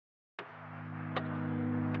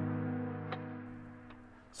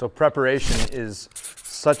So preparation is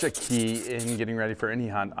such a key in getting ready for any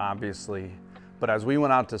hunt, obviously. But as we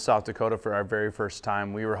went out to South Dakota for our very first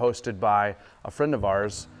time, we were hosted by a friend of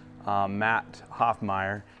ours, Matt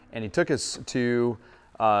Hoffmeyer, and he took us to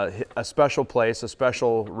a special place, a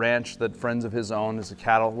special ranch that friends of his own is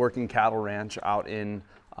a working cattle ranch out in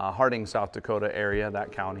Harding, South Dakota area,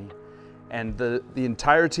 that county. And the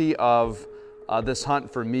entirety of this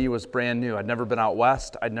hunt for me was brand new. I'd never been out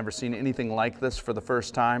west. I'd never seen anything like this for the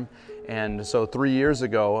first time. And so 3 years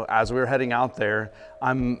ago, as we were heading out there,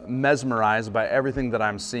 I'm mesmerized by everything that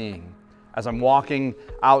I'm seeing. As I'm walking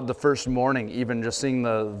out the first morning, even just seeing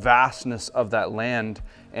the vastness of that land,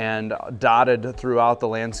 and dotted throughout the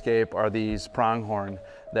landscape are these pronghorn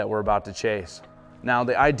that we're about to chase. Now,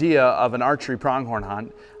 the idea of an archery pronghorn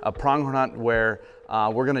hunt, a pronghorn hunt where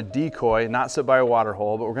we're gonna decoy, not sit by a water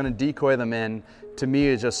hole, but we're gonna decoy them in, to me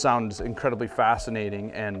it just sounds incredibly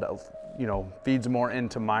fascinating and feeds more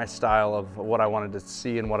into my style of what I wanted to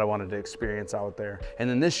see and what I wanted to experience out there. And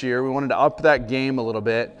then this year we wanted to up that game a little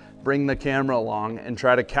bit, bring the camera along and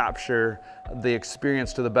try to capture the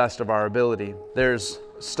experience to the best of our ability. There's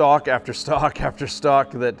stalk after stalk after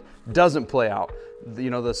stalk that doesn't play out.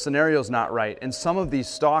 The scenario's not right. And some of these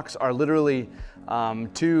stalks are literally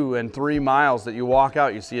 2 and 3 miles that you walk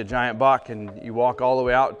out, you see a giant buck, and you walk all the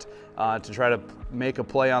way out to try to make a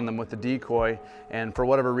play on them with the decoy. And for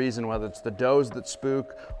whatever reason, whether it's the does that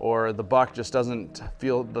spook or the buck just doesn't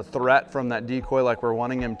feel the threat from that decoy like we're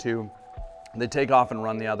wanting him to, they take off and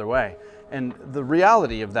run the other way. And the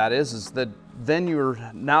reality of that is that then you're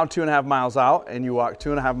now 2.5 miles out and you walk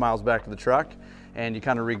 2.5 miles back to the truck and you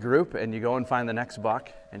kind of regroup and you go and find the next buck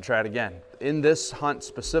and try it again. In this hunt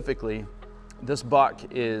specifically, this buck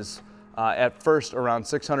is at first around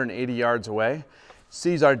 680 yards away,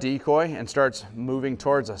 sees our decoy and starts moving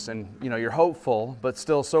towards us. And you're hopeful, but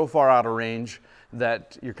still so far out of range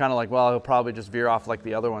that you're kind of like, well, he'll probably just veer off like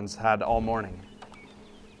the other ones had all morning.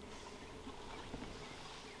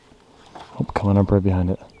 Oh, coming up right behind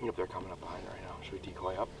it. Yep, they're coming up behind it right now. Should we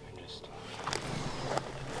decoy up and just...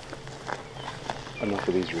 Enough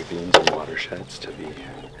of these ravines and watersheds to be,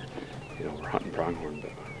 we're hunting pronghorn,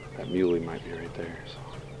 but that muley might be right there, so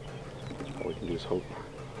all we can do is hope.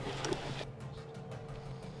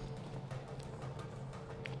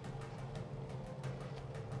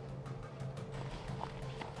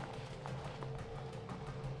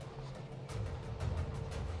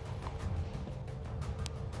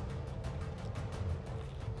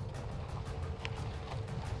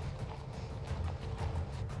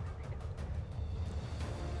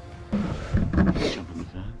 Jump on the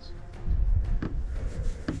fence.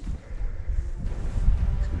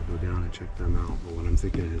 He's gonna go down and check them out, but what I'm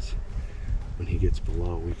thinking is when he gets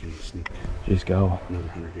below, we can sneak Just go. another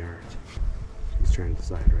 100 yards. He's trying to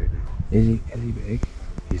decide right now. Is he big?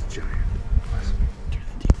 He's giant.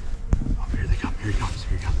 Oh, here they come. Here he comes.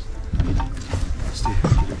 Here he comes. Steve,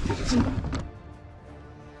 get us.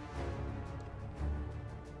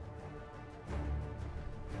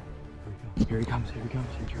 Here he comes, here he comes,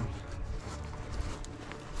 here he comes.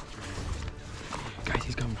 Guys,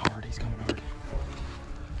 he's coming hard, he's coming hard.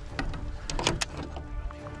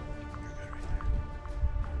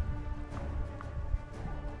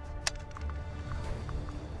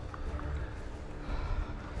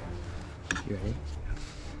 You ready?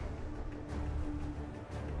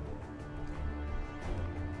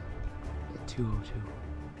 At 202.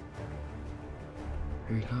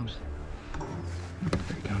 Here he comes.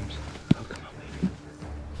 Here he comes. Oh, come on, baby.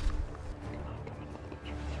 Come on, come on.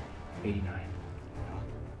 89.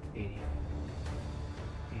 80.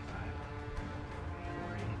 85.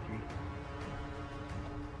 84, 83.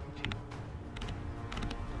 82.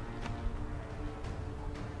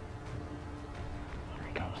 Here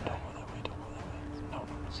he comes. Don't go that way, don't go that way. No,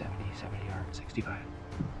 70 yards. 65.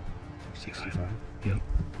 65? Yep.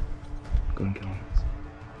 Go and kill him.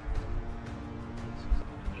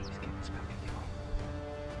 He's getting this back and kill him.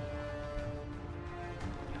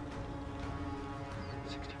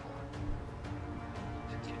 64.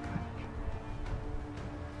 65.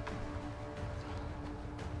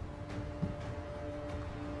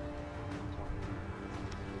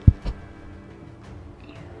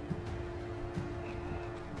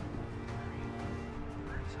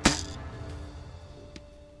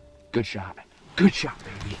 Good shot. Good shot,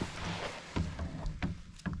 baby.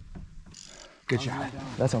 Good shot.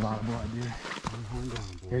 That's a lot of blood, dude.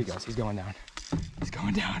 Here he goes. He's going down. He's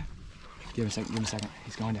going down. Give him a second. Give him a second.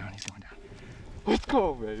 He's going down. He's going down. Let's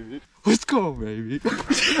go, baby. Let's go, baby.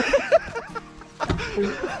 This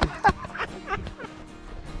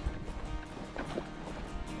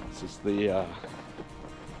is the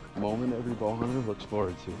moment every bow hunter looks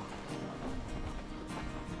forward to.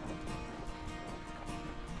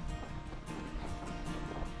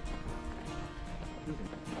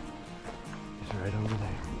 He's right over there.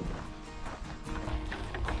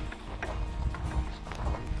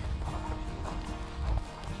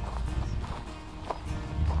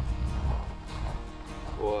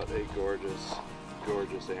 What a gorgeous,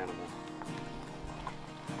 gorgeous animal.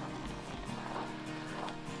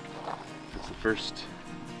 It's the first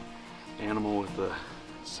animal with the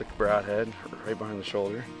sick broadhead right behind the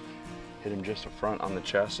shoulder. Hit him just up front on the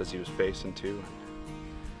chest as he was facing to.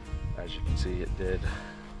 As you can see, it did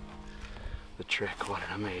the trick. What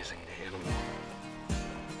an amazing animal.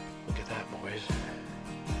 Look at that, boys.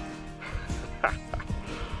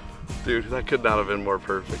 Dude, that could not have been more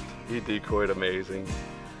perfect. He decoyed amazing.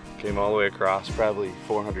 Came all the way across, probably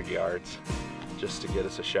 400 yards, just to get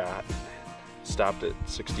us a shot. Stopped at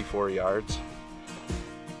 64 yards.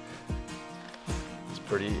 It's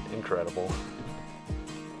pretty incredible.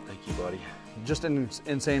 Thank you, buddy. Just an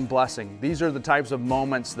insane blessing. These are the types of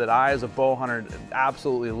moments that I, as a bow hunter,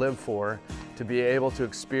 absolutely live for, to be able to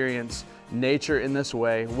experience nature in this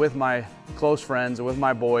way with my close friends and with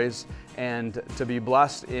my boys, and to be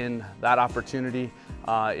blessed in that opportunity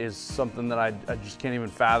is something that I just can't even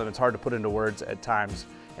fathom. It's hard to put into words at times.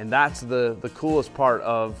 And that's the coolest part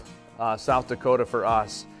of South Dakota for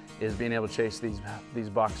us, is being able to chase these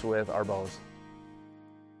bucks with our bows.